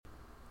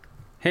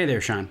Hey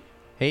there, Sean.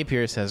 Hey,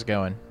 Pierce, how's it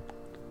going?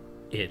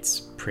 It's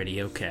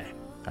pretty okay.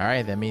 All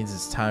right, that means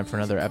it's time for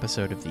another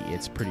episode of the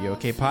It's Pretty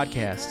Okay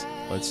podcast.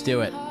 Let's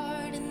do it.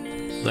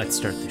 Let's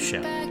start the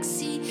show.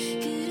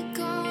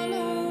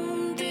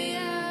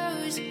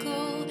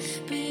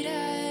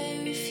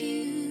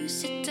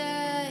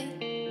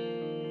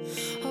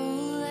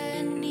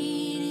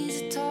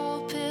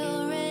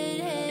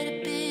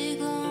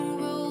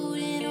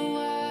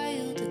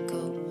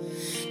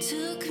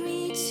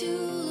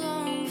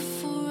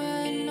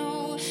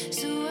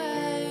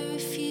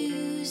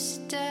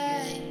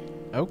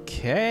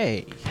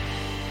 Okay,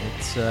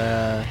 it's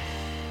a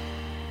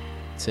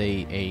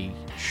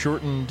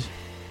shortened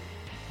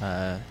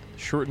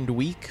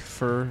week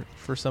for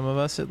some of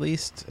us, at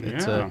least.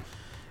 Yeah.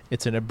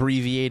 It's an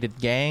abbreviated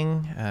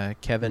gang.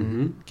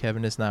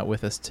 Kevin is not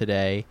with us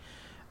today,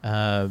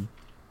 but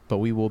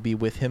we will be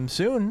with him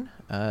soon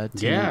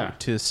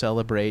to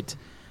celebrate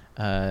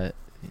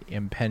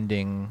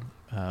impending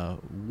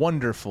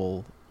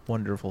wonderful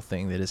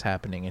thing that is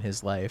happening in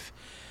his life.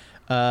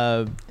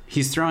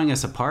 He's throwing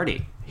us a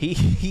party.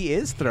 He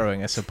is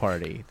throwing us a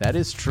party. That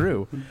is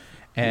true,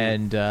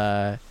 and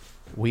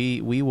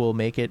we will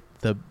make it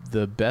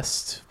the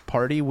best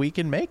party we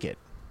can make it.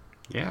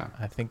 Yeah,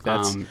 I think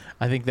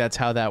that's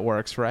how that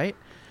works, right?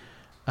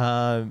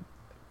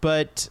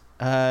 But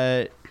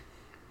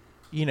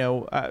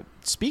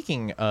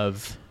speaking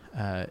of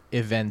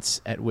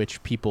events at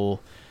which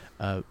people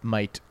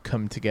might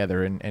come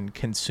together and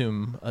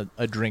consume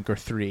a drink or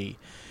three,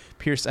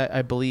 Pierce,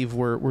 I believe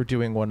we're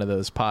doing one of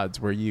those pods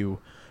where you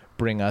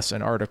bring us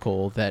an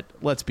article that,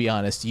 let's be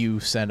honest, you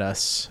sent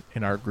us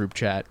in our group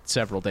chat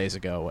several days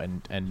ago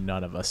and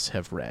none of us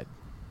have read.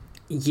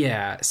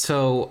 Yeah,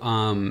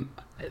 so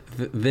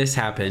this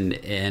happened,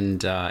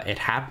 and it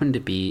happened to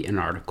be an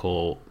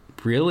article,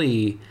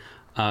 really,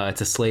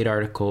 it's a Slate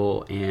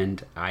article,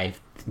 and I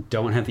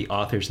don't have the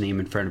author's name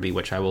in front of me,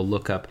 which I will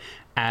look up.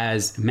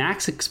 As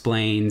Max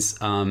explains,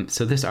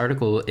 so this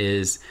article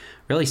is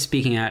really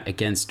speaking out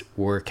against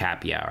work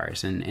happy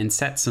hours and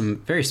set some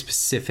very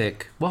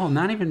specific, well,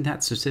 not even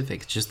that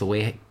specific, it's just the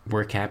way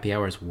work happy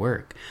hours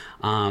work.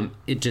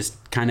 It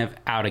just kind of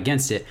out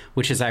against it,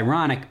 which is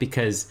ironic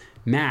because,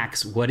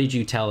 Max, what did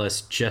you tell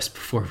us just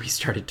before we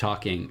started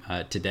talking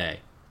today?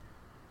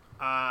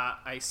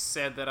 I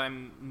said that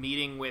I'm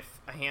meeting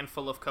with a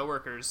handful of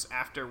coworkers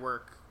after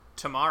work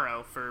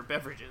tomorrow for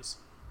beverages.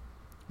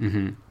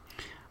 Mm-hmm.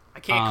 I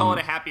can't call it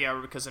a happy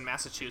hour because in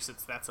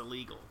Massachusetts that's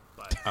illegal.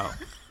 But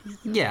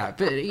yeah,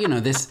 but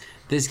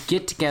this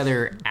get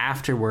together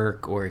after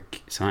work or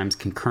sometimes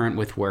concurrent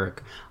with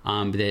work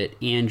that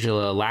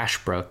Angela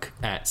Lashbrook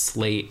at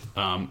Slate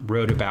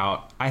wrote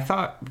about, I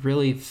thought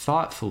really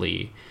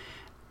thoughtfully,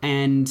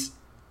 and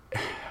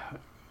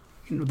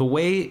the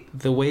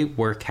way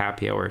work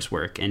happy hours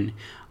work, and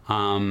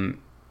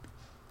I'm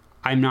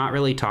not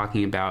really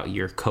talking about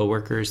your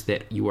coworkers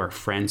that you are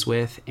friends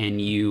with and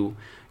you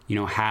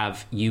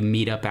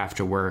meet up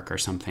after work or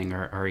something,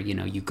 or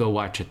you go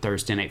watch a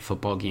Thursday night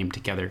football game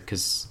together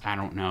because, I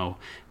don't know,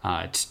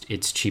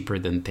 it's cheaper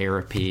than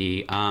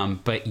therapy.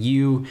 But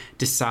you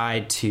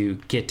decide to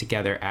get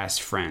together as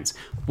friends.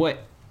 What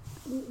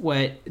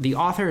the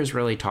author is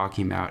really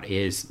talking about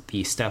is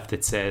the stuff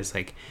that says,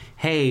 like,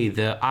 hey,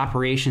 the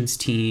operations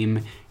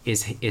team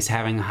is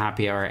having a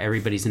happy hour.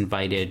 Everybody's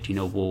invited.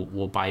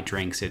 We'll buy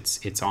drinks.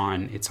 It's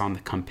on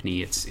the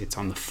company. It's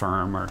on the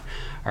firm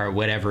or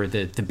whatever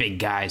the big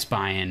guy's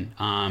buying.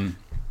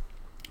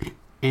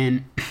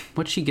 And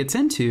what she gets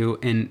into,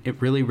 and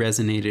it really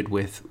resonated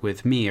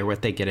with me, or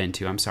what they get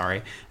into, I'm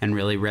sorry, and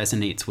really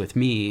resonates with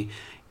me,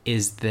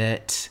 is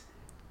that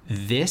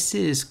this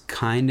is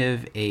kind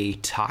of a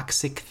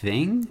toxic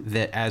thing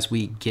that as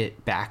we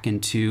get back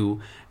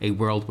into a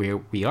world where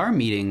we are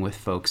meeting with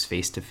folks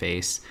face to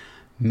face,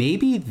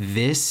 maybe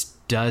this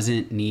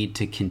doesn't need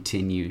to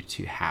continue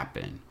to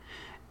happen.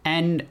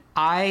 And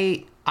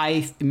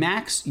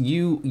Max,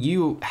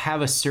 you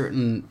have a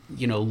certain,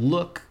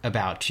 look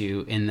about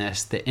you in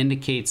this that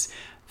indicates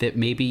that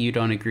maybe you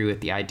don't agree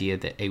with the idea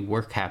that a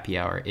work happy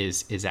hour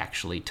is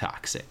actually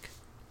toxic.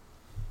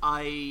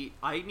 I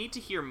need to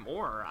hear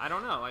more. I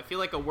don't know. I feel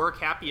like a work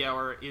happy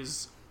hour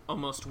is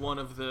almost one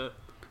of the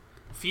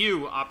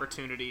few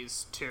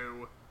opportunities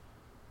to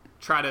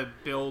try to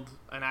build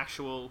an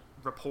actual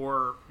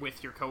rapport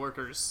with your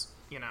coworkers,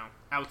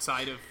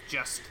 outside of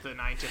just the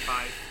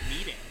 9-to-5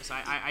 meetings.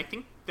 I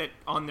think that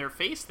on their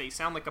face they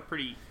sound like a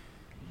pretty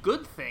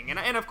good thing,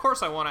 and of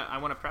course I want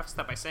to preface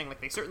that by saying,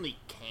 like, they certainly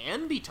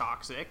can be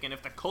toxic, and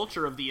if the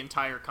culture of the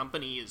entire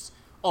company is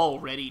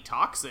already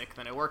toxic,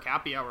 then a work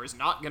happy hour is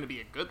not going to be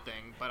a good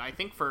thing. But I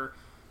think for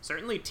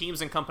certainly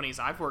teams and companies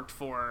I've worked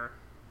for,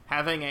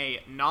 having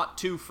a not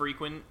too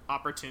frequent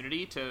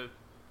opportunity to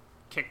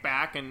kick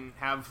back and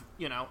have,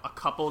 a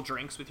couple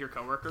drinks with your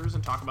coworkers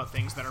and talk about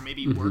things that are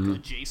maybe work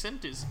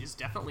adjacent is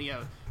definitely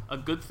a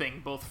good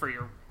thing, both for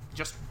your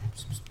just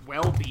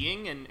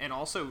well-being and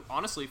also,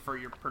 honestly, for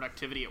your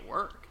productivity at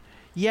work.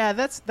 Yeah,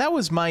 that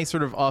was my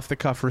sort of off the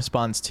cuff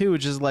response too,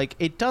 which is like,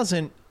 it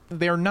doesn't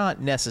they're not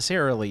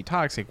necessarily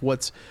toxic.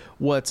 What's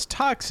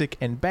toxic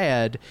and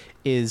bad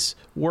is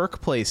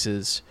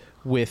workplaces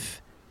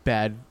with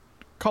bad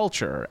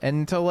culture.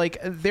 And so, like,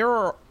 there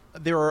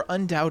are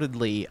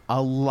undoubtedly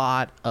a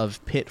lot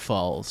of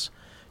pitfalls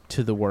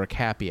to the work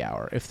happy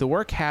hour. If the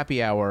work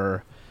happy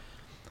hour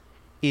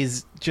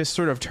is just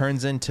sort of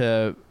turns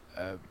into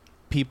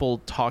people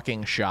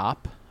talking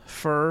shop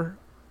for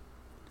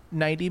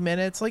 90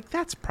 minutes, like,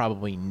 that's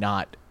probably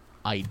not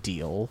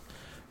ideal.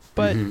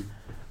 But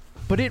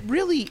but it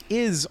really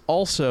is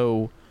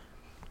also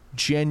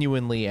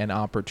genuinely an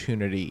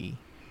opportunity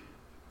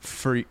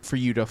for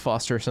you to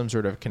foster some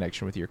sort of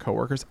connection with your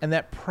coworkers, and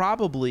that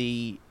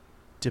probably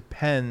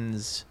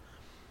depends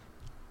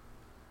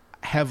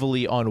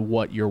heavily on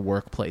what your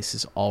workplace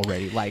is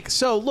already like.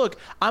 So look,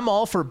 I'm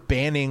all for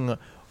banning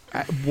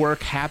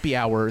work happy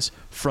hours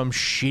from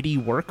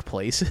shitty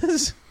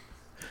workplaces.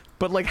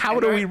 But, like, how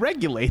do we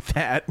regulate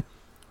that?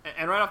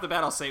 And right off the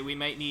bat, I'll say we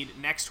might need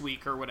next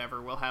week or whatever,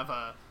 we'll have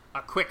a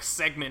quick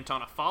segment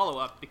on a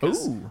follow-up,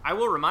 because I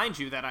will remind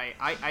you that I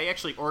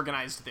actually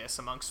organized this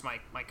amongst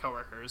my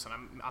coworkers, and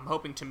I'm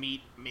hoping to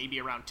meet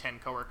maybe around 10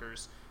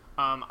 coworkers.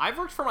 I've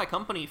worked for my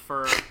company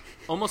for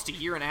almost a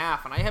year and a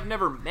half, and I have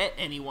never met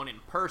anyone in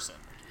person.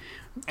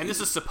 And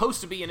this is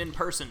supposed to be an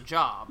in-person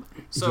job.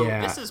 So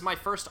This is my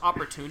first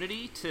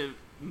opportunity to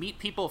meet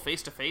people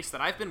face-to-face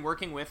that I've been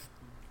working with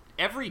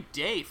every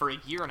day for a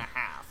year and a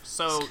half.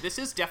 So this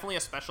is definitely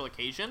a special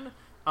occasion,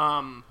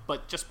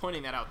 but just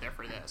pointing that out there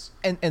for this.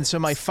 And so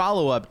my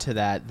follow-up to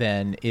that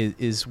then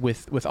is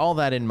with all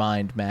that in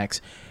mind,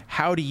 Max,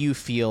 how do you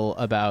feel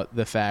about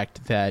the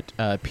fact that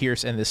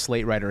Pierce and the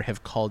Slate writer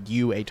have called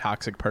you a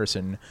toxic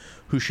person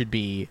who should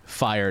be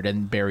fired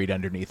and buried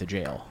underneath a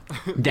jail?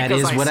 That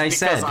is what I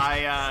said.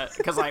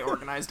 Because I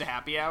organized a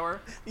happy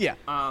hour. Yeah.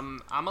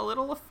 I'm a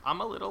little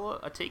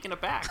taken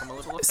aback. I'm a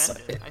little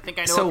offended. I think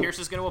I know what Pierce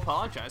is going to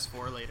apologize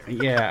for later.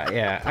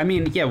 Yeah. I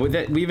mean,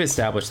 we've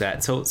established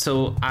that.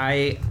 So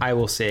I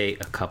will say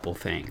a couple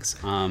things.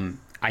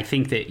 I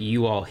think that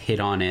you all hit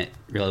on it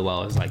really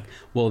well. It's like,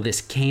 well, this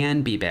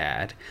can be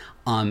bad.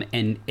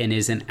 And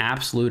is an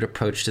absolute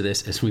approach to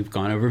this, as we've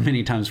gone over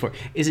many times before,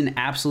 is an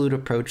absolute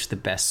approach the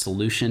best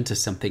solution to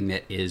something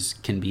that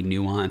can be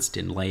nuanced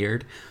and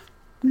layered?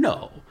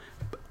 No.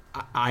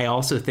 I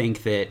also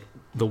think that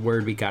the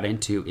word we got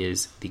into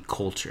is the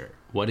culture.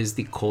 What is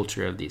the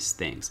culture of these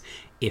things?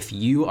 If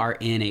you are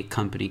in a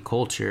company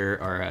culture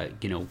or a,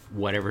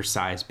 whatever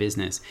size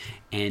business,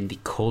 and the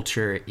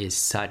culture is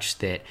such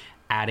that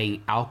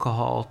adding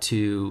alcohol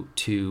to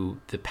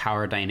the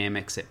power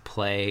dynamics at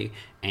play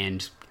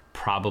and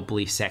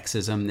probably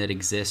sexism that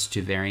exists to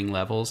varying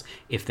levels,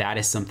 if that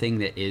is something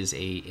that is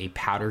a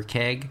powder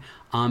keg,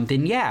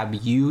 then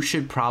you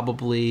should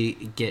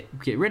probably get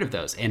rid of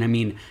those. And I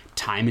mean,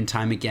 time and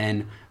time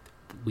again,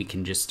 we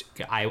can just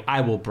I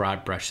will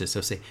broad brush this.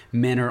 So say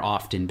men are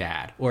often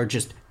bad, or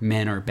just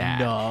men are bad.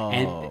 No,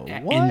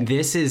 and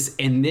this is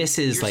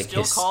You're like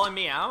still calling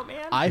me out,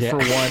 man. I for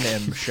one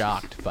am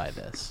shocked by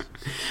this.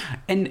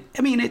 And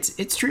I mean,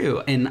 it's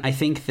true. And I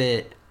think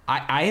that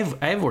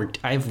I've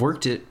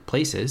worked at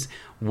places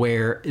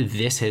where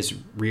this has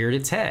reared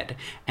its head,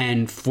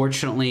 and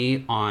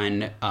fortunately,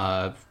 on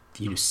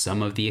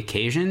some of the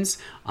occasions,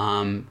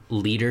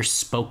 leaders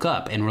spoke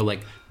up and were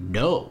like,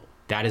 "No,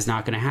 that is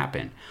not going to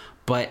happen."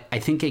 But I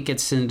think it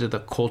gets into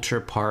the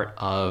culture part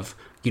of,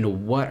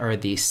 what are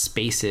these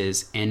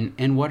spaces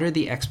and what are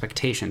the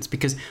expectations?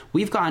 Because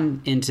we've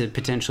gone into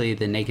potentially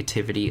the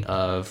negativity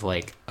of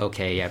like,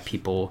 okay, yeah,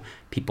 people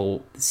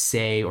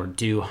say or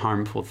do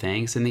harmful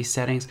things in these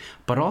settings,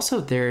 but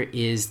also there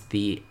is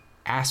the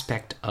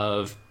aspect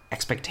of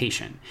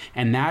expectation.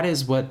 And that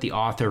is what the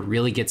author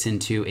really gets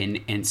into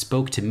and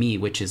spoke to me,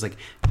 which is like,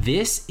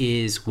 this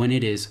is when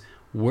it is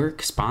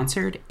work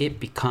sponsored,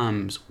 it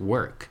becomes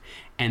work.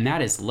 And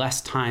that is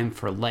less time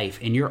for life.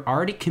 And you're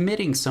already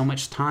committing so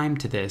much time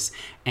to this,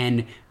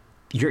 and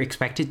you're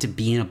expected to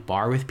be in a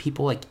bar with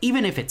people. Like,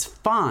 even if it's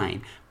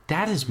fine,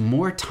 that is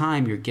more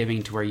time you're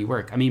giving to where you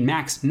work. I mean,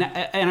 Max, and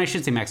I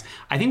should say, Max,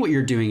 I think what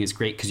you're doing is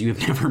great because you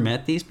have never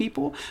met these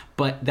people,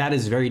 but that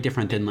is very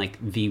different than like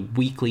the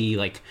weekly,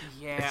 like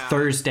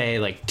Thursday,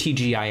 like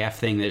TGIF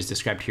thing that is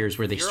described here, is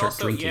where they start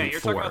drinking. Yeah, you're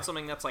talking about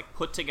something that's like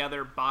put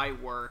together by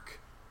work,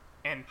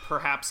 and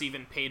perhaps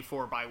even paid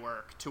for by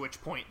work, to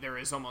which point there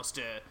is almost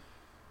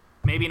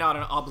maybe not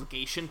an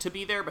obligation to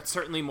be there, but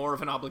certainly more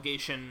of an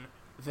obligation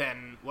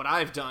than what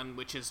I've done,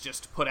 which is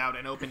just put out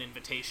an open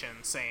invitation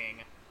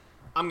saying,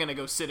 I'm going to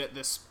go sit at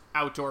this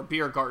outdoor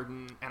beer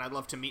garden, and I'd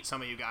love to meet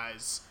some of you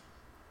guys.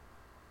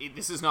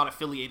 This is not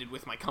affiliated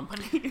with my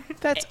company.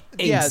 That's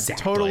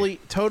exactly.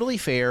 totally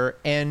fair.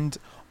 And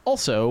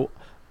also,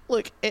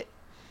 look,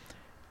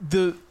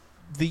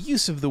 the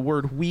use of the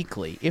word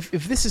weekly, if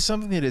this is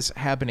something that is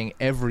happening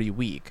every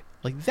week,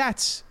 like,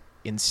 that's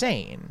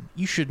insane.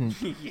 You shouldn't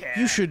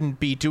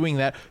be doing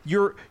that.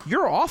 Your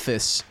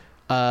office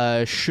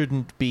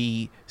shouldn't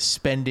be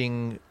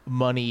spending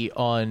money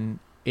on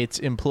its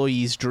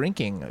employees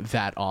drinking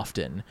that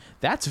often.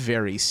 That's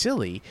very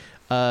silly.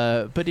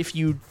 But if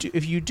you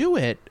do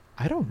it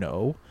I don't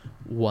know,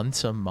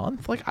 once a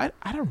month. Like, I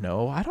don't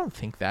know. I don't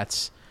think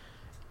that's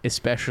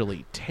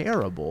especially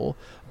terrible.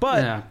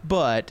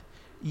 But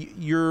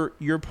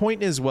your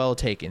point is well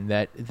taken,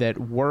 that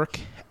work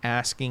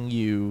asking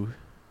you,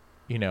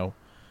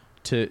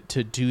 to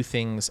do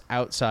things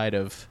outside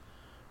of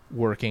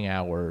working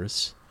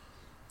hours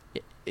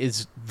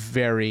is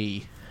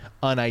very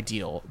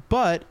unideal.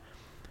 But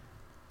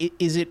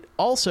is it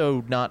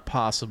also not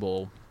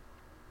possible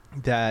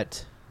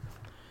that,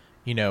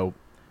 in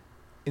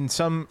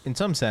some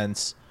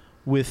sense,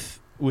 with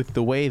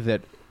the way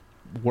that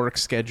work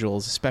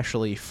schedules,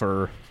 especially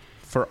for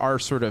our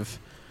sort of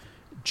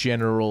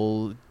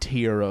general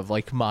tier of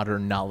like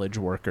modern knowledge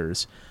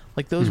workers,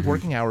 like those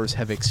working hours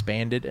have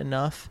expanded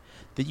enough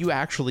that you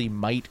actually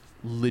might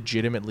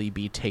legitimately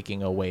be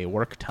taking away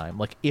work time.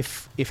 Like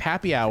if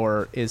happy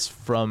hour is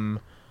from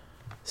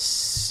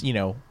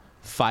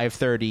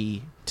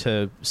 5:30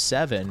 to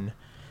 7,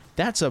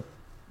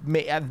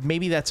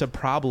 maybe that's a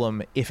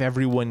problem if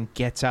everyone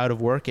gets out of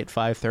work at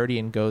 5:30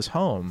 and goes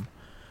home.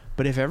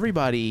 But if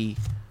everybody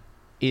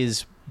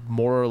is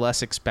more or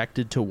less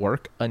expected to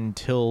work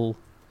until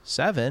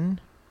 7,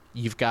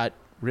 you've got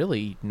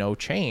really no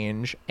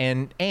change,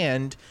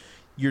 and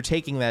you're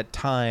taking that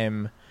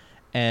time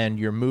and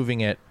you're moving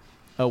it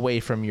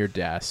away from your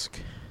desk.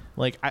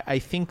 Like I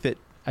think that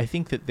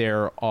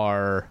there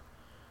are.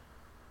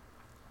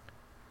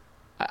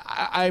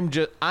 I'm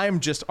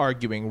just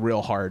arguing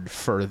real hard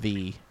for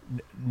the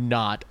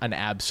not an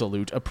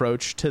absolute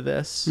approach to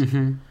this.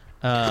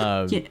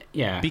 Because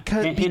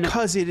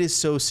it is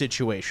so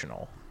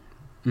situational.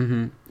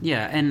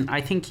 Yeah, and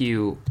I think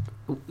you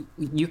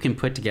can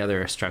put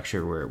together a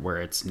structure where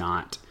it's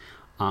not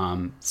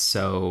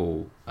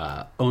so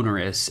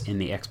onerous in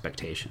the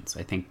expectations.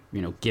 I think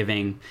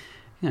giving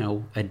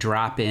a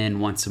drop in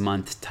once a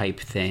month type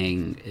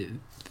thing,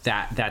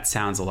 that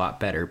sounds a lot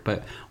better.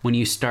 But when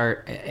you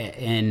start,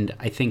 and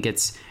I think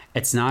it's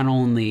not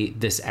only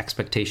this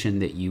expectation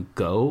that you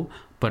go,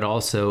 but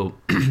also,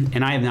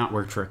 and I have not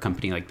worked for a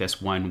company like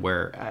this one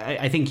where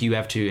I think you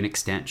have to an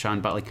extent,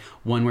 Sean, but like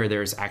one where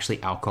there's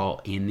actually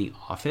alcohol in the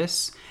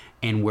office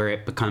and where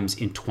it becomes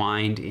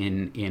entwined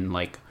in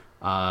like,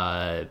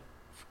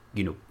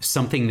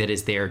 something that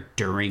is there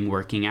during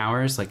working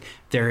hours. Like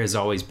there has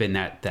always been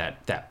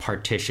that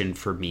partition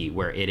for me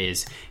where it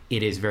is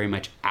very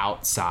much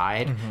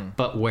outside,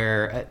 but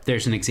where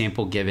there's an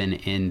example given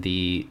in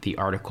the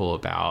article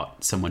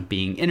about someone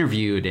being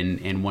interviewed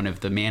and one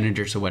of the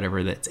managers or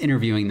whatever that's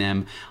interviewing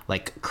them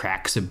like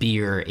cracks a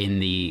beer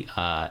in the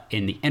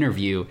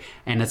interview,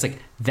 and it's like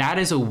that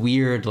is a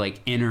weird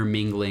like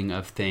intermingling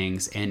of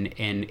things, and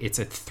it's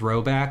a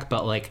throwback,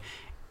 but like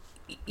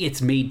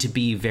it's made to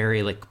be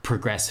very like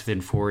progressive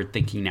and forward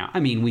thinking now. I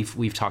mean,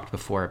 we've talked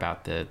before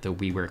about the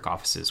WeWork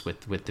offices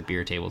with the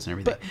beer tables and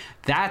everything. But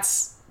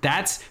that's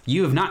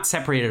you have not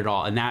separated at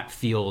all, and that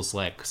feels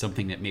like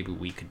something that maybe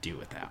we could do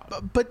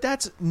without. But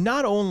that's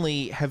not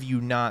only have you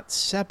not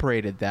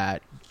separated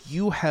that,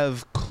 you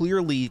have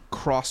clearly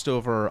crossed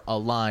over a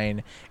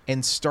line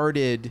and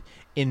started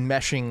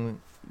enmeshing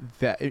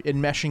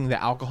the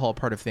alcohol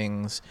part of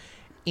things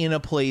in a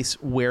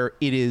place where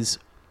it is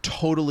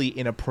totally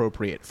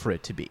inappropriate for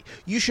it to be.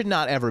 You should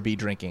not ever be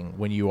drinking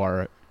when you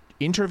are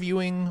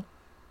interviewing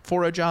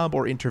for a job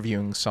or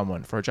interviewing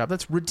someone for a job.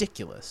 That's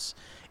ridiculous.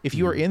 If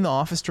you are in the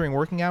office during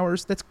working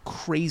hours, that's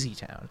crazy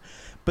town.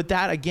 But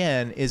that,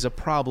 again, is a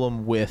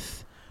problem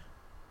with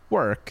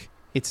work.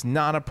 It's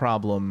not a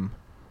problem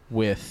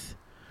with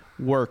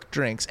work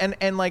drinks.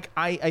 And like,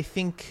 I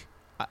think...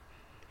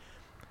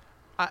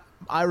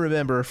 I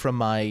remember from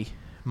my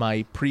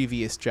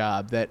previous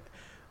job that,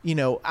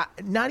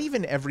 not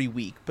even every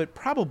week, but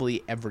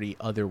probably every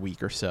other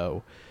week or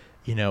so,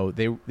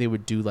 they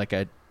would do like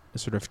a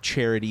sort of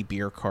charity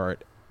beer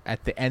cart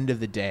at the end of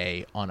the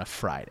day on a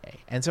Friday.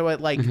 And so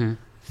at like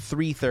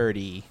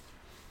 3:30,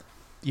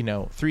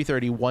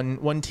 3:30,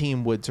 one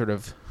team would sort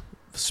of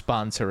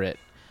sponsor it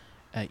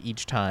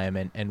each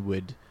time and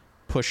would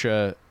push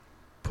a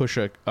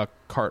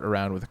cart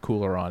around with a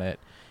cooler on it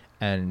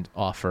and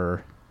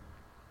offer,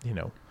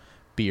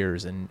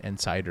 beers and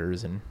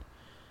ciders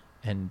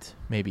and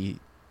maybe,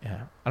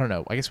 I don't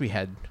know. I guess we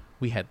had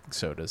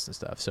sodas and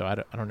stuff. So I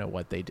don't know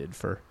what they did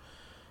for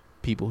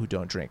people who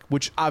don't drink,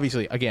 which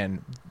obviously,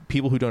 again,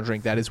 people who don't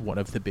drink, that is one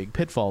of the big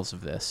pitfalls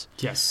of this.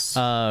 Yes.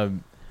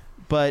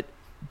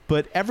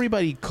 But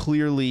everybody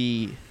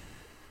clearly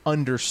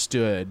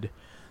understood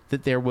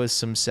that there was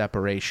some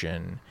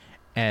separation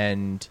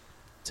and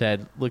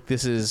said, look,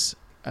 this is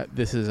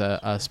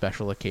a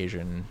special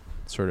occasion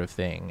sort of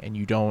thing. And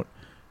you don't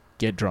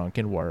get drunk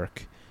and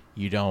work.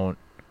 You don't,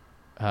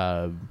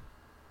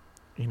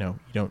 you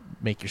don't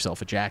make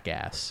yourself a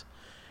jackass.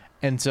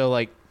 And so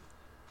like,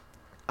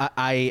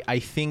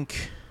 I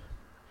think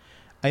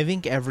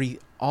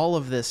all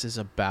of this is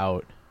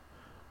about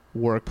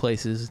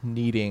workplaces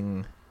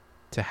needing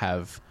to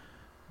have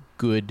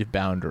good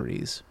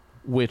boundaries,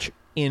 which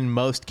in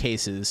most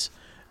cases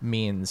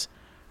means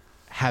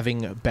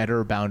having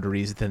better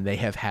boundaries than they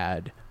have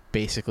had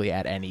basically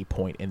at any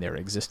point in their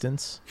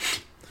existence.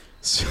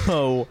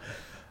 So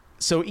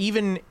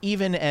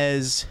even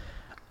as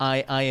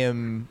I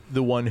am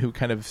the one who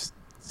kind of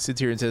sits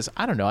here and says,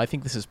 I don't know, I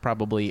think this is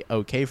probably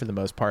okay for the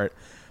most part.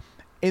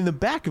 In the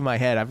back of my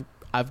head,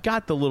 I've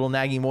got the little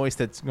nagging voice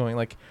that's going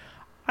like,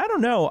 I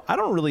don't know, I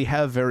don't really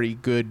have very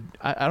good.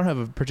 I don't have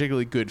a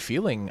particularly good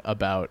feeling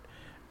about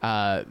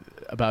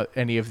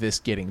any of this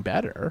getting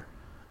better,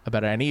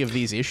 about any of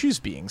these issues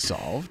being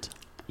solved.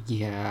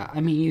 Yeah, I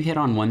mean, you hit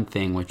on one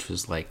thing, which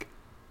was like,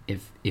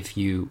 if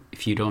you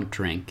don't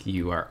drink,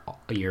 you're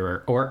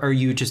or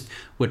you just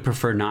would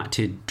prefer not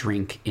to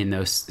drink in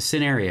those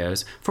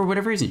scenarios for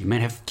whatever reason. You might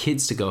have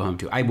kids to go home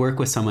to. I work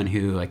with someone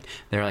who like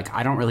they're like,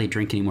 I don't really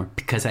drink anymore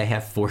because I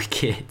have 4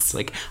 kids.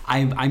 Like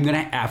I'm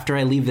gonna, after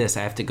I leave this,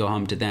 I have to go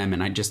home to them,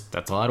 and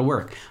that's a lot of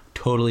work.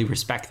 Totally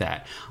respect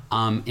that.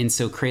 And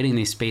so creating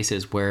these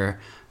spaces where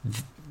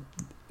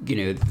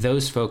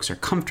those folks are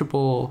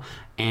comfortable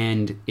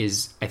and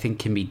I think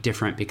can be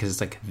different, because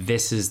it's like,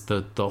 this is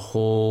the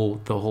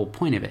whole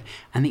point of it.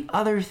 And the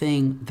other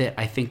thing that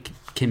I think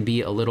can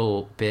be a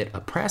little bit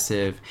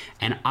oppressive,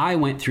 and I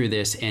went through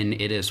this, and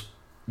it is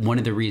one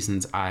of the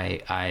reasons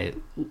I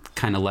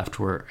kind of left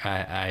where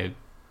I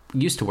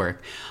used to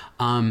work,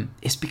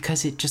 is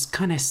because it just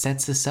kind of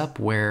sets us up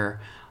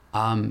where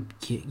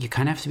you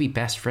kind of have to be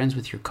best friends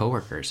with your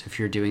coworkers if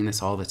you're doing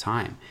this all the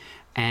time.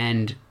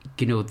 And,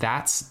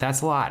 that's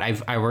a lot.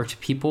 I worked with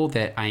people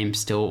that I am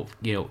still,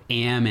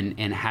 am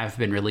and have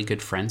been really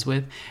good friends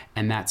with.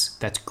 And that's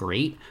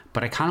great.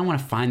 But I kind of want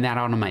to find that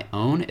out on my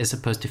own, as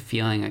opposed to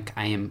feeling like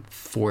I am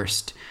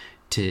forced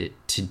to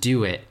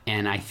do it.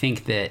 And I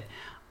think that,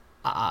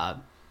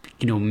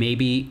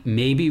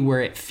 maybe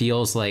where it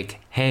feels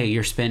like, hey,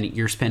 you're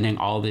spending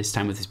all this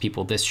time with these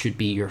people, this should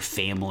be your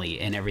family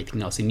and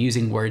everything else. And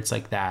using words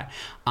like that,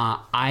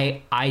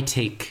 I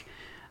take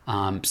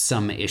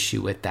some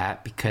issue with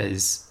that,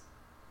 because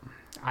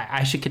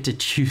I should get to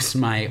choose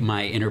my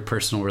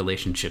interpersonal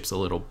relationships a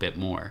little bit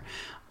more.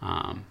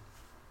 I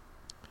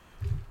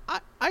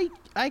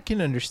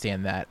can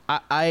understand that.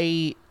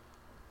 I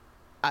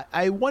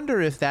wonder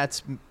if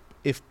at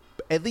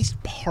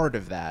least part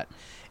of that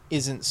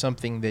isn't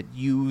something that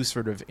you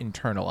sort of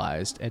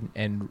internalized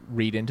and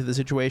read into the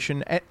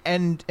situation,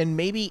 and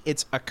maybe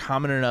it's a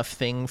common enough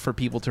thing for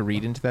people to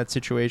read into that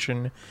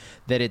situation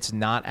that it's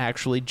not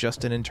actually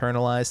just an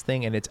internalized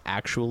thing, and it's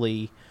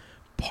actually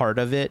part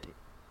of it,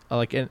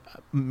 like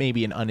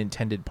maybe an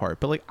unintended part.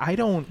 But like, I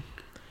don't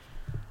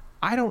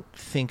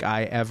think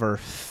I ever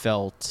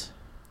felt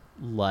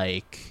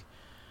like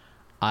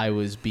I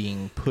was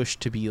being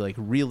pushed to be like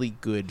really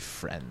good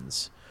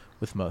friends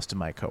with most of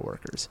my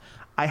coworkers.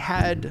 I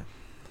had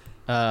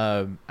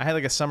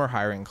like a summer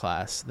hiring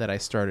class that I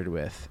started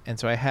with, and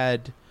so I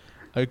had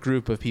a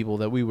group of people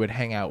that we would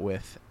hang out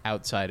with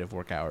outside of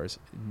work hours,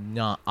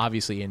 not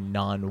obviously in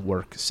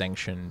non-work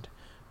sanctioned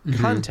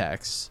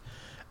contexts.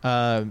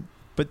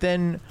 But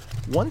then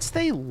once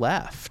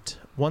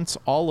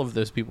all of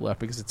those people left,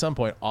 because at some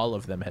point all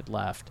of them had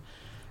left,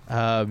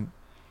 I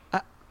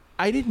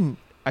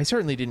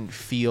certainly didn't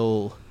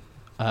feel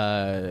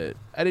I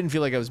didn't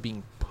feel like I was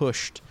being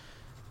pushed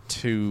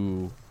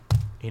to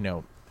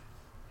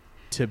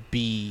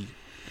be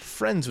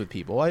friends with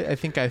people. I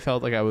think I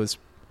felt like I was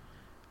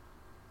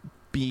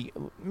I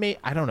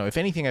don't know. If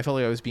anything, I felt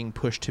like I was being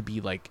pushed to be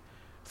like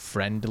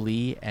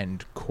friendly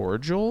and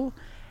cordial.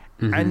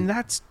 Mm-hmm. And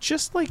that's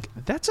just like,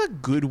 that's a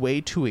good way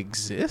to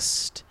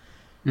exist.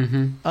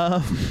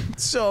 Mm-hmm.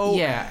 So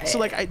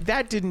like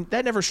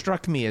that never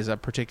struck me as a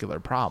particular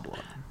problem.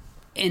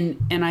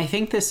 And I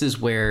think this is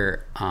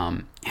where,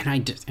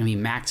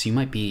 Max, you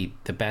might be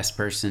the best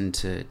person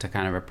to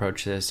kind of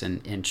approach this,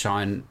 and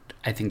Sean,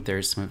 I think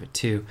there's some of it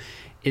too,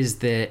 is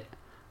that,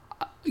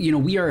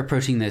 we are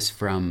approaching this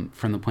from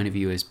the point of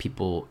view as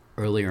people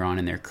earlier on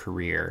in their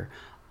career.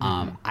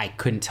 I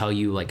couldn't tell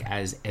you, like,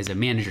 as a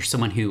manager,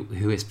 someone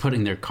who is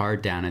putting their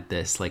card down at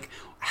this, like,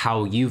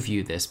 how you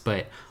view this.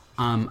 But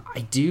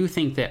I do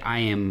think that I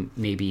am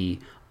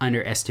maybe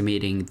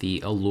underestimating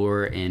the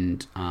allure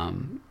and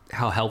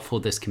how helpful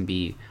this can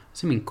be.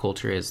 Assuming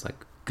culture is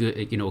like good,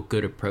 a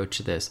good approach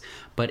to this.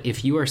 But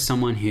if you are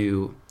someone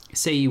who,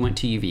 say you went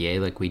to UVA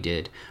like we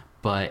did,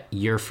 but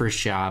your first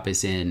job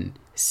is in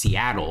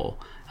Seattle,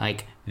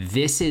 like,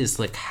 this is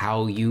like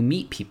how you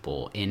meet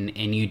people, and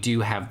you do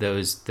have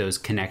those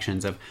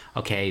connections of,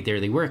 okay, there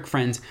they work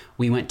friends.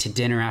 We went to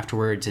dinner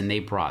afterwards and they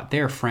brought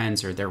their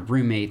friends or their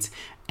roommates.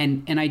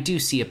 And I do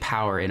see a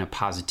power and a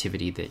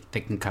positivity that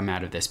can come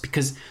out of this,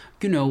 because,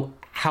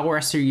 how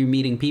else are you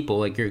meeting people?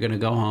 Like, you're going to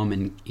go home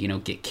and,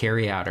 get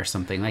carry out or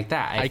something like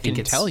that. I think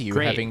can it's tell you,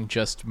 great. Having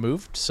just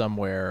moved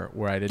somewhere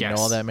where I didn't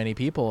know all that many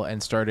people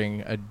and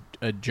starting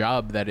a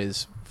job that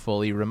is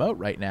fully remote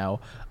right now,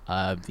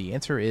 the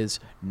answer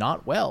is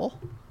not well.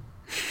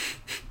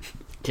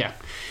 Yeah.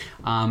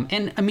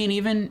 And I mean,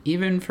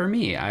 even for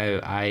me,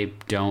 I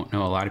don't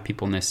know a lot of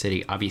people in this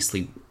city.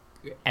 Obviously,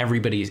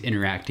 everybody's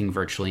interacting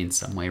virtually in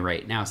some way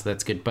right now, so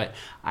that's good. But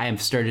I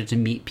have started to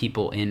meet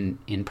people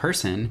in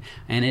person,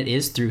 and it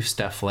is through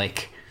stuff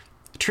like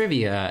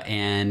trivia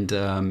and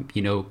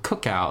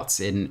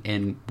cookouts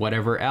and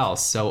whatever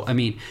else. So I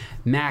mean,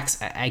 Max,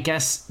 I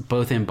guess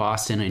both in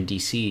Boston and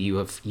DC, you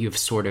have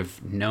sort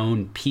of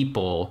known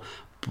people,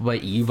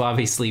 but you've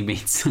obviously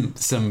made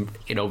some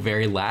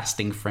very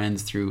lasting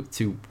friends through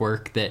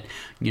work that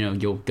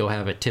you'll go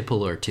have a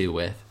tipple or two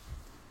with.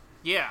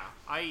 Yeah,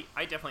 I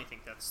definitely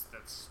think that's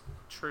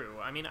true.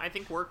 I mean, I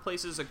think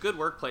a good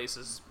workplace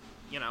is,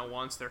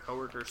 wants their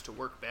coworkers to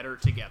work better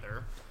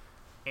together,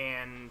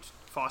 and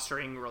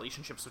fostering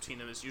relationships between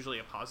them is usually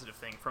a positive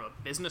thing from a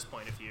business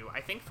point of view.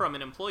 I think from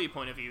an employee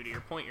point of view, to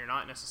your point, you're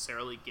not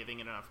necessarily giving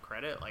it enough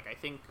credit. Like,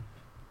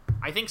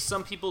 I think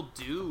some people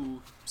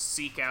do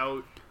seek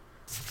out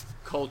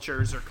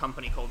cultures or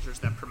company cultures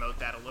that promote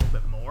that a little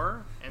bit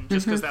more, and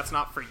just because that's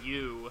not for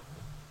you,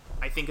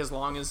 I think as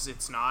long as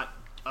it's not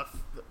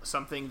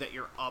something that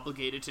you're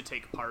obligated to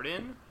take part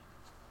in,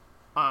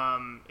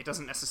 it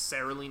doesn't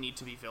necessarily need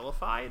to be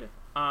vilified.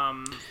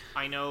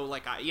 I know,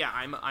 like,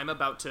 I'm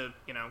about to,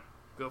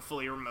 go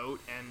fully remote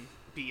and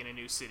be in a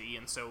new city,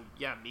 and so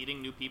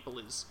meeting new people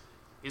is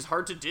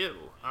hard to do,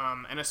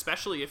 and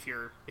especially if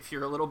you're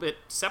a little bit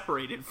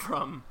separated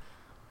from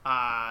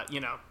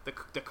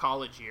the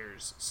college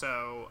years.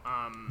 So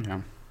I don't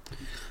know.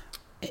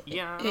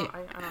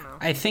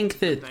 I think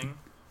that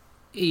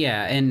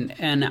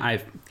and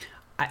I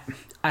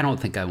don't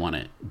think I want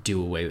to do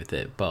away with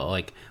it, but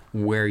like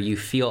where you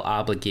feel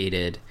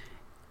obligated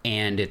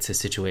and it's a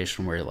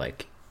situation where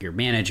like your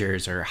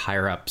managers or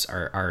higher ups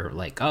are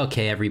like,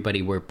 okay,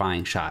 everybody, we're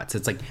buying shots.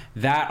 It's like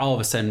that all of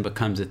a sudden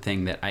becomes a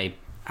thing that I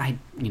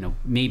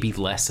maybe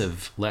less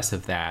of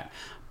that.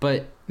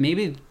 But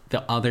maybe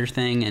the other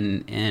thing,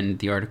 and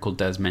the article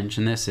does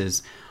mention this,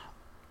 is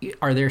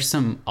are there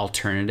some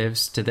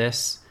alternatives to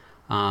this?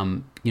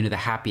 The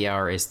happy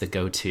hour is the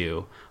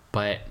go-to,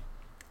 but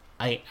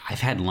I've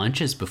had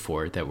lunches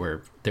before that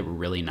were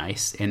really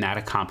nice, and that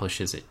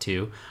accomplishes it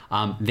too.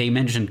 They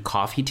mentioned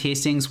coffee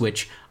tastings,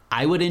 which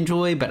I would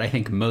enjoy, but I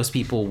think most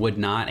people would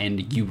not,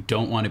 and you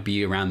don't want to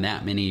be around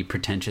that many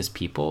pretentious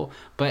people.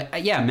 But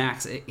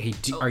Max, hey,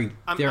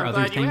 I'm there other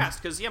glad things? you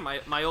asked, because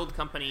my old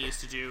company used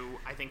to do,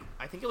 I think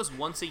it was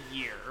once a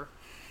year,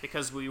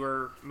 because we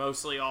were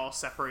mostly all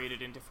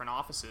separated in different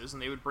offices,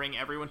 and they would bring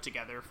everyone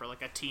together for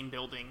like a team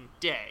building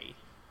day.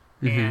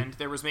 And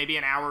there was maybe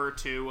an hour or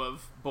two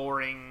of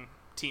boring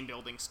team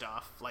building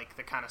stuff, like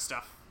the kind of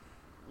stuff,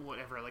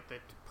 whatever, like the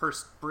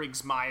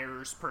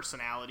Briggs-Myers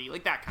personality,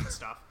 like that kind of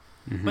stuff.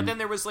 But then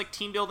there was like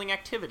team building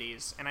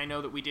activities, and I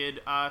know that we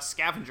did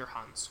scavenger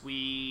hunts.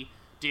 We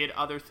did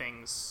other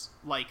things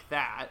like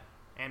that,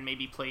 and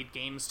maybe played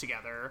games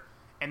together.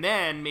 And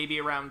then maybe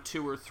around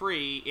 2 or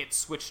 3, it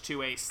switched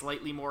to a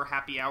slightly more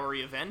happy hour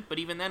event. But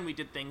even then, we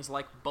did things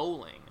like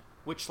bowling,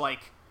 which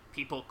like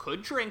people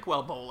could drink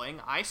while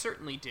bowling. I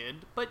certainly did,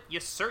 but you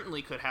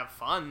certainly could have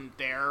fun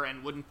there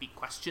and wouldn't be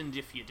questioned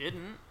if you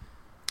didn't.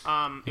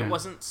 It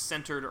wasn't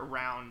centered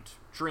around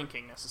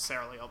drinking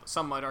necessarily, although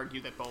some might argue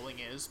that bowling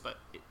is, but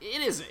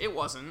it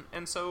wasn't.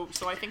 And so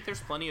I think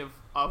there's plenty of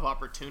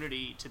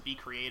opportunity to be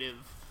creative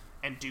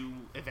and do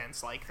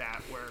events like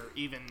that, where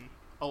even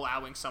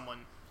allowing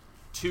someone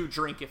to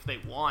drink if they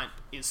want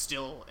is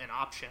still an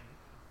option.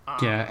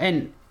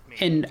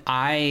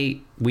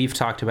 We've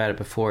talked about it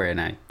before, and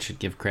I should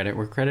give credit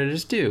where credit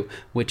is due,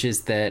 which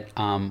is that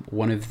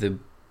one of the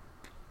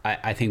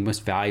I think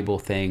most valuable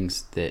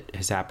things that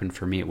has happened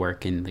for me at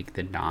work in like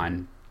the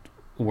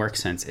non-work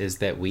sense is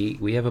that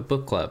we have a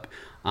book club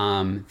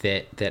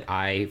that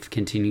I've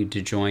continued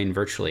to join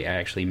virtually. I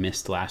actually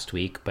missed last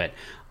week, but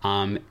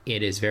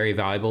it is very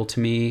valuable to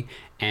me.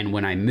 And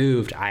when I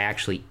moved, I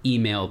actually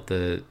emailed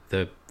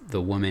the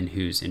woman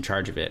who's in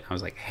charge of it. I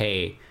was like,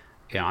 hey,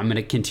 I'm going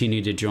to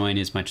continue to join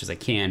as much as I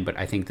can, but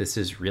I think this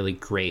is really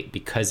great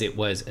because it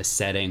was a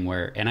setting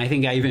where, and I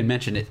think I even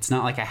mentioned it, it's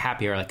not like a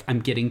happy hour, like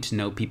I'm getting to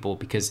know people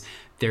because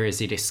there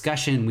is a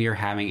discussion we are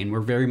having and we're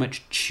very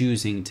much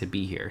choosing to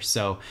be here.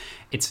 So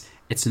it's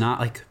not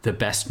like the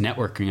best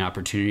networking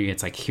opportunity.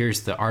 It's like,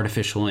 here's the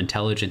Artificial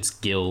Intelligence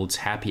Guild's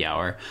happy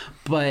hour.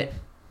 But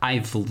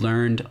I've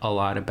learned a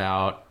lot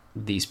about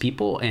these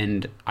people,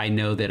 and I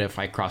know that if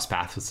I cross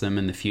paths with them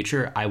in the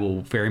future, I will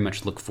very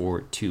much look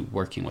forward to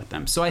working with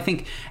them. So I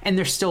think, and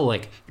there's still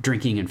like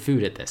drinking and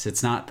food at this.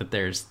 It's not that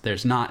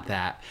there's not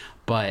that,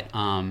 but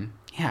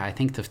I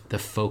think the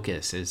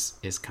focus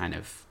is kind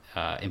of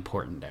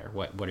important there.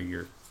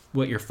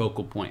 What your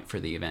focal point for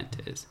the event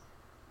is.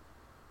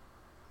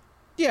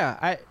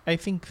 Yeah, I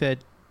think that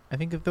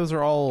those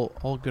are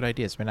all good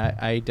ideas. I mean,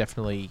 I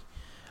definitely.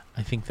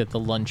 I think that the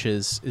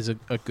lunches is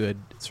a good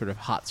sort of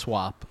hot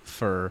swap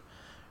for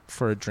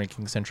a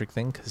drinking centric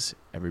thing, because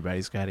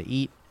everybody's got to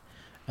eat,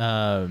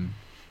 and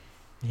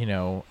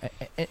you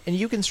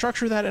can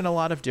structure that in a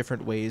lot of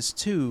different ways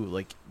too.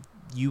 Like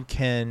you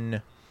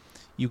can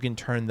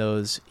turn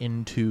those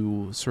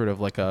into sort of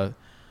like a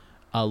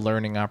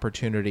learning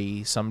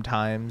opportunity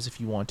sometimes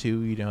if you want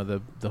to.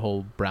 The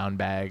whole brown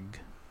bag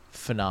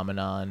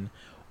phenomenon.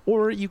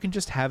 Or you can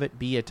just have it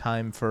be a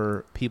time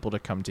for people to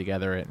come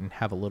together and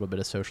have a little bit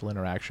of social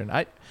interaction.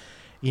 I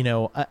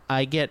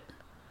get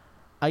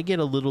I get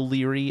a little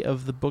leery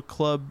of the book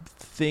club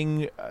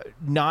thing,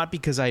 not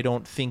because I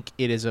don't think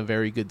it is a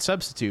very good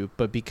substitute,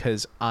 but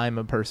because I'm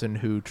a person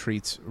who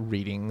treats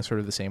reading sort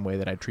of the same way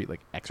that I treat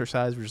like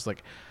exercise, which is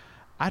like,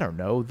 I don't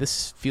know,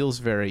 this feels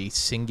very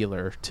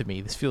singular to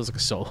me. This feels like a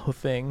solo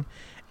thing.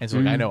 And so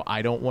like, I know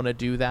I don't want to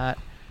do that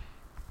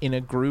in a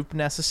group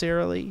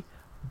necessarily,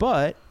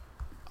 but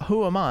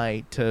who am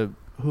I to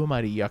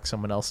yuck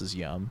someone else's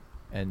yum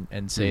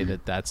and say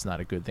that that's not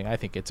a good thing? I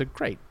think it's a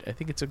great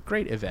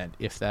event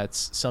if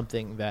that's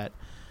something that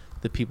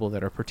the people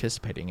that are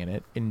participating in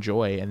it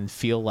enjoy and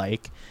feel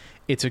like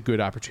it's a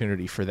good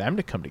opportunity for them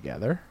to come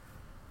together.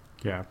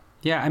 Yeah.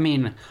 Yeah, I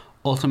mean,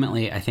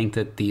 ultimately, I think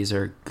that these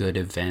are good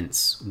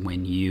events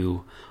when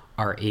you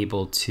are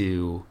able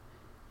to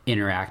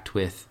interact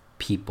with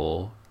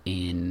people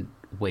in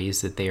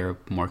ways that they are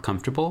more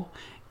comfortable,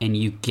 and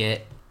you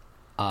get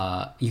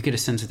a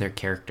sense of their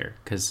character,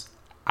 because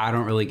I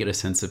don't really get a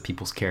sense of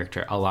people's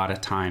character a lot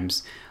of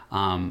times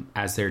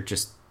as they're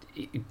just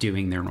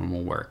doing their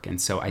normal work.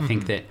 And so I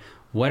think that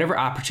whatever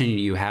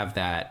opportunity you have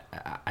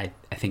that, I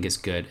think is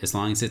good, as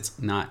long as it's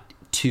not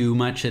too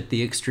much at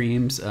the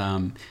extremes,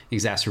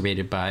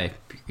 exacerbated by,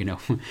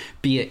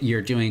 be it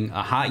you're doing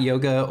a hot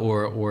yoga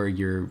or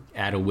you're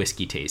at a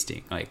whiskey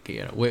tasting, like,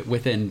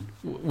 within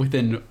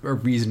a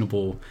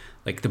reasonable,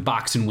 like the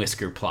box and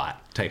whisker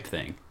plot type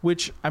thing.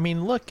 Which, I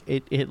mean, look,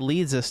 it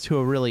leads us to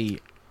a really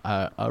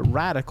a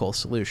radical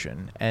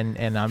solution, and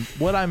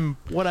what I'm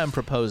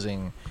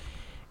proposing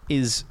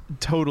is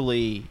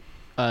totally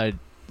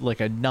like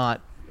a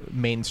not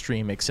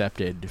mainstream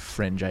accepted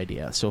fringe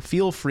idea. So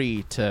feel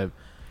free to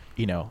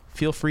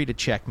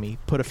check me,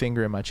 put a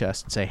finger in my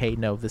chest and say, hey,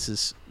 no, this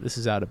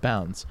is out of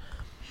bounds.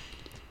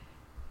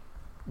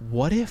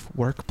 What if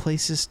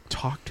workplaces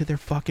talk to their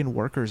fucking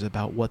workers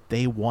about what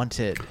they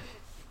wanted?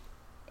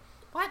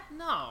 What?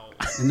 No.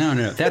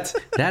 No.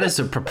 That is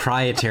a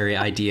proprietary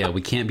idea.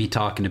 We can't be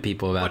talking to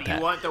people about that.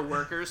 You want the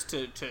workers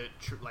to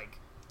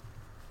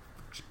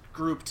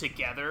group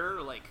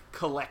together, like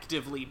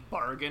collectively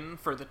bargain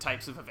for the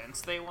types of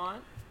events they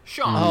want?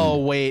 Sean. Oh,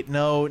 wait,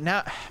 no.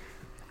 Now,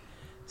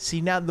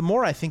 the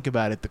more I think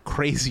about it, the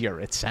crazier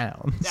it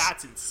sounds.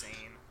 That's insane.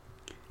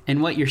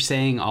 And what you're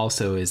saying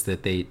also is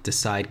that they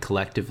decide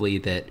collectively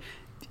that,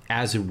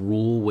 as a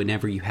rule,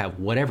 whenever you have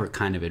whatever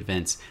kind of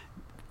events,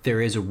 there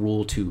is a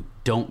rule to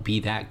don't be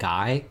that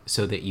guy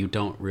so that you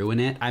don't ruin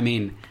it. I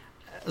mean,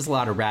 there's a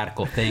lot of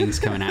radical things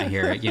coming out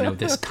here.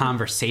 This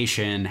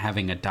conversation,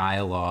 having a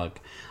dialogue.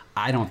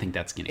 I don't think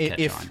that's going to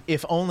catch on.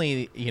 If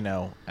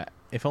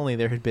only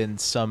there had been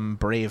some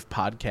brave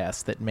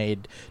podcast that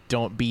made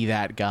 "Don't be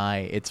that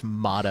guy" its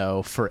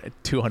motto for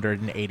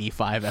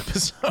 285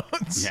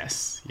 episodes.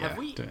 Yes. Yeah.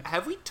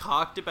 Have we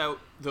talked about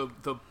the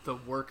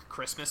work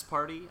Christmas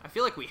party? I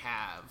feel like we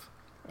have.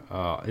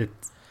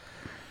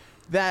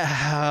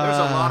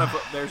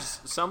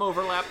 There's some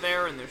overlap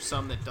there, and there's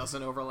some that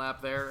doesn't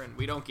overlap there, and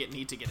we don't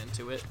need to get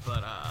into it,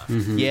 but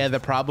yeah, the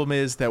problem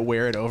is that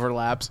where it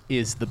overlaps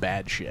is the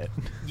bad shit.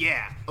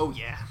 Yeah. Oh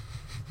yeah.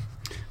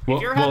 If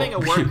you're having a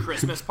work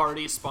Christmas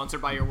party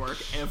sponsored by your work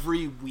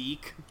every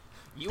week,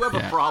 you have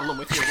a problem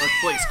with your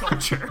workplace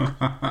culture.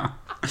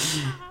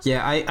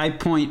 Yeah, I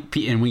point,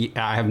 and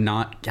I have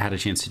not had a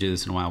chance to do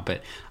this in a while,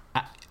 but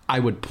I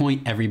would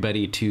point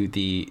everybody to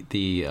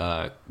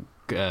the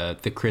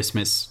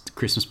Christmas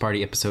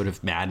party episode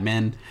of Mad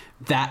Men.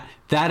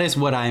 That is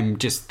what I'm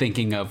just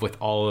thinking of with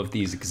all of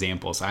these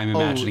examples. I'm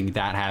imagining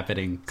that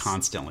happening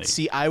constantly.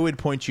 See, I would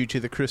point you to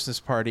the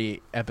Christmas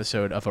party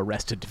episode of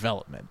Arrested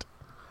Development.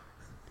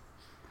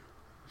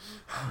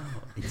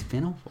 It's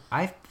been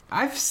I've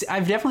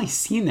definitely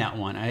seen that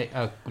one.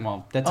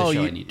 That's a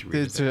show I need to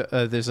revisit.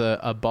 There's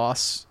a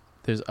boss.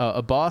 There's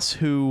a boss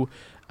who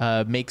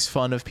makes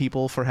fun of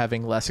people for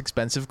having less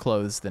expensive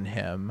clothes than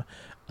him.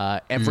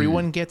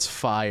 Everyone gets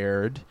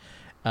fired.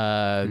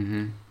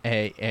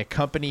 A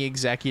company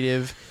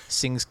executive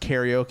sings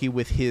karaoke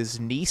with his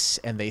niece,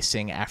 and they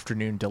sing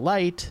 "Afternoon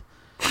Delight."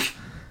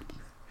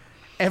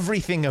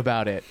 Everything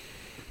about it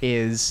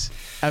is,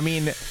 I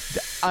mean,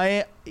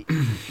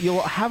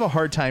 you'll have a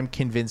hard time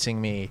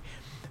convincing me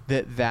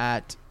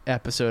that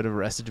episode of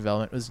Arrested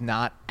Development was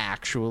not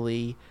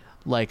actually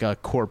like a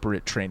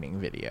corporate training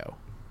video.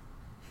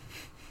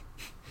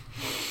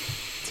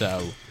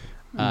 So,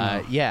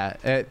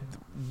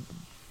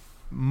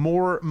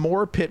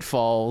 more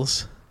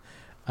pitfalls,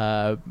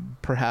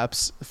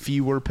 perhaps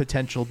fewer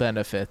potential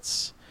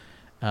benefits.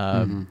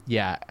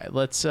 Yeah,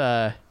 let's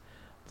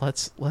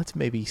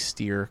maybe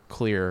steer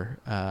clear.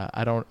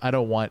 I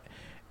don't want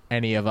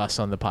any of us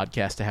on the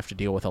podcast to have to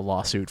deal with a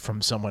lawsuit from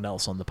someone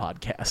else on the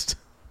podcast.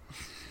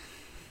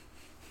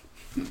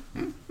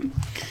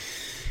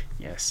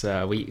 Yes,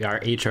 our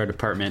HR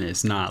department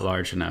is not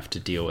large enough to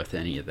deal with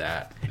any of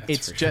that.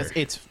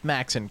 It's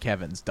Max and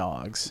Kevin's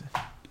dogs.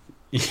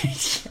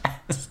 Yes.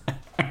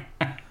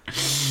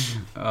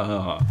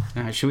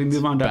 Should we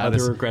move on to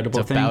other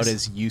regrettable things? It's about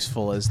as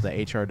useful as the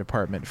HR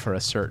department for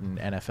a certain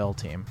NFL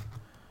team.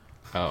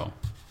 Oh,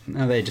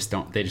 no, they just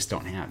don't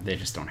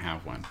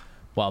have one.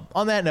 Well,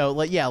 on that note,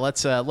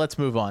 let's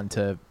move on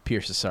to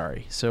Pierce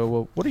Asari.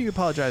 So, what are you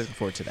apologizing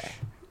for today?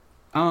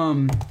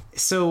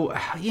 So,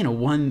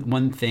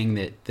 one thing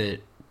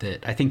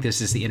that I think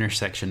this is the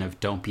intersection of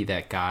don't be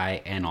that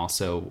guy, and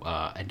also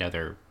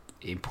another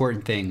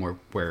important thing where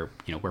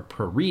we're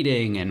pro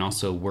reading and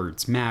also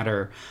words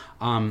matter.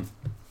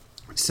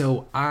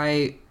 So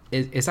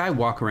as I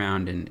walk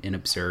around and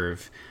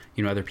observe,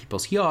 other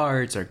people's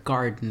yards or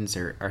gardens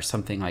or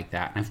something like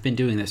that, and I've been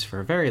doing this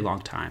for a very long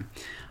time,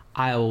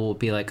 I'll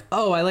be like,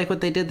 oh, I like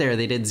what they did there.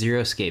 They did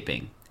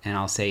xeriscaping. And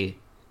I'll say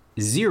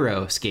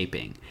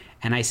xeriscaping.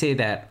 And I say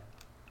that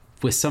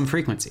with some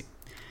frequency.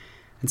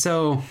 And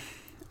so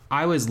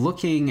I was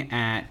looking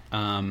at,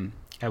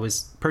 I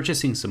was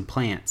purchasing some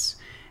plants,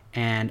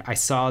 and I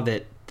saw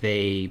that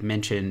they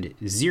mentioned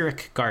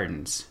xeric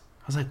gardens.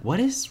 I was like, what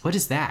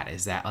is that?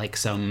 Is that like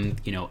some,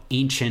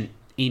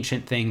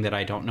 ancient thing that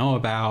I don't know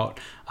about?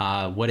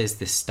 What is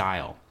this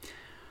style?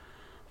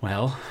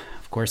 Well,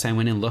 of course, I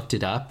went and looked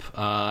it up,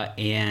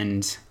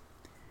 and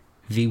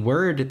the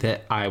word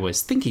that I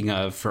was thinking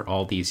of for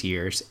all these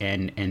years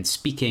and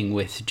speaking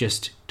with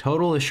just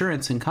total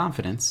assurance and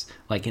confidence,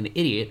 like an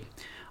idiot,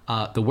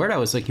 the word I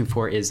was looking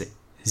for is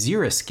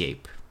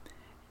xeriscape,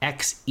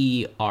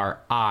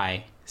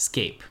 Xeri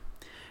scape.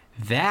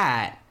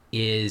 That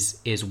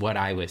is what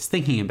I was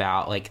thinking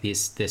about, like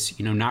this,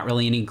 not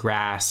really any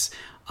grass,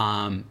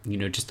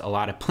 just a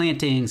lot of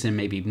plantings and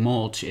maybe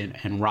mulch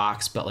and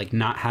rocks, but like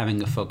not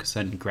having a focus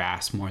on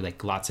grass, more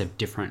like lots of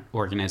different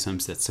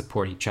organisms that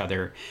support each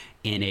other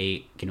in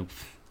a,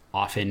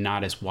 often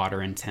not as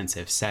water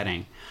intensive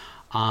setting.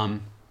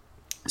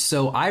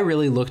 So I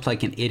really looked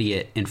like an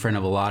idiot in front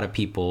of a lot of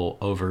people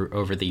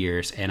over the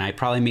years, and I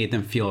probably made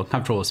them feel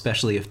uncomfortable,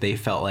 especially if they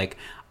felt like,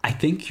 I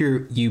think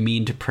you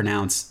mean to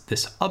pronounce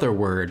this other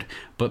word,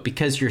 but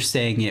because you're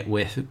saying it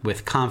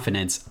with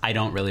confidence, I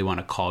don't really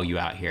want to call you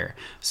out here.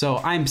 So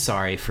I'm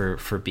sorry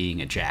for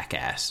being a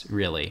jackass,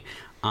 really.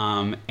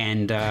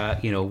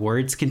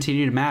 Words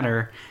continue to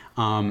matter,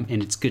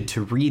 and it's good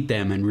to read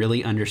them and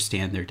really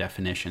understand their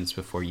definitions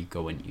before you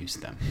go and use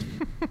them.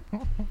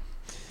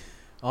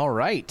 All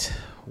right.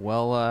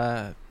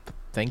 Well,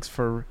 thanks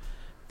for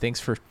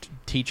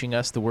teaching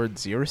us the word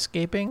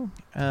xeriscaping,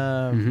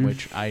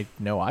 which I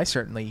know I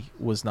certainly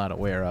was not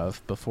aware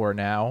of before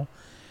now.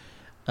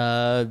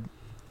 Well,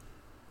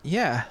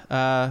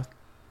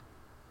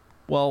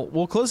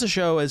 we'll close the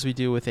show as we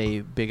do with a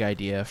big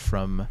idea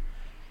from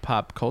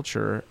pop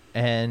culture,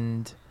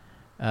 and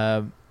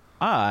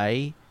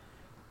I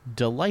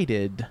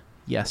delighted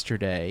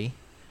yesterday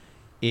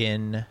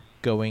in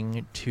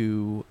going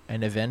to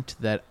an event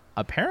that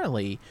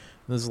apparently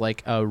was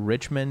like a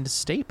Richmond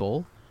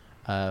staple,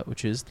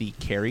 which is the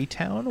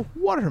Carytown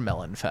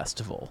Watermelon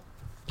Festival.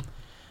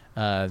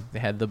 They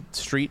had the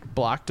street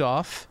blocked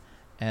off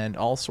and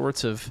all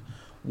sorts of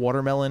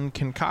watermelon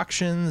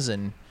concoctions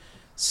and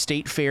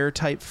state fair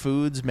type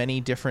foods, many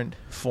different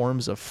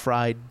forms of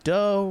fried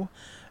dough,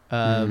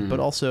 but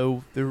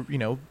also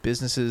the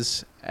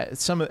businesses.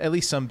 At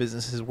least some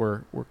businesses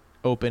were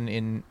open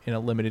in a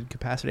limited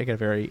capacity. I got a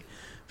very,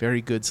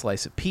 very good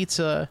slice of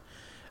pizza,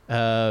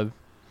 and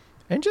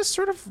just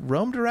sort of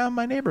roamed around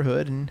my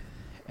neighborhood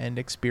and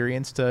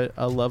experienced a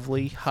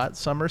lovely hot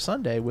summer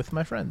Sunday with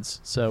my friends.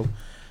 So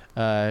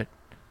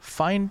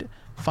finding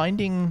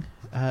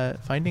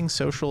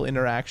social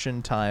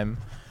interaction time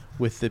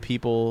with the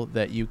people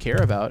that you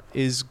care about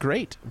is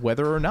great,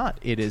 whether or not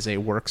it is a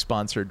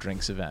work-sponsored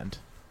drinks event.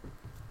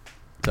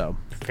 So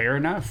fair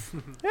enough.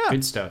 Yeah.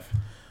 Good stuff.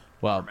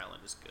 Well, Watermelon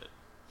is good.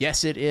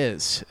 yes, it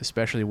is,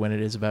 especially when it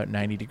is about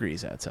 90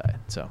 degrees outside.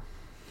 So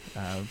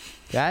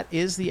that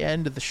is the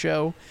end of the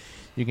show.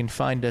 You can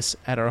find us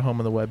at our home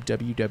on the web,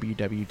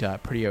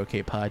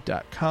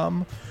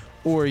 www.prettyokpod.com,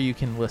 or you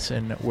can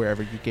listen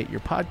wherever you get your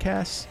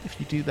podcasts. If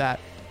you do that,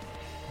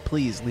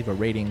 please leave a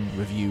rating,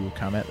 review,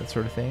 comment, that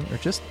sort of thing, or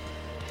just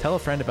tell a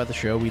friend about the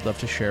show. We'd love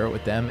to share it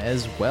with them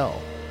as well.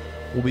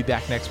 We'll be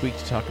back next week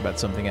to talk about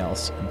something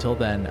else. Until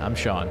then, I'm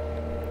Sean.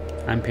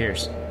 I'm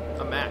Pierce.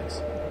 I'm Max.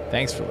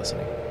 Thanks for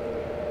listening.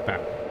 Bye.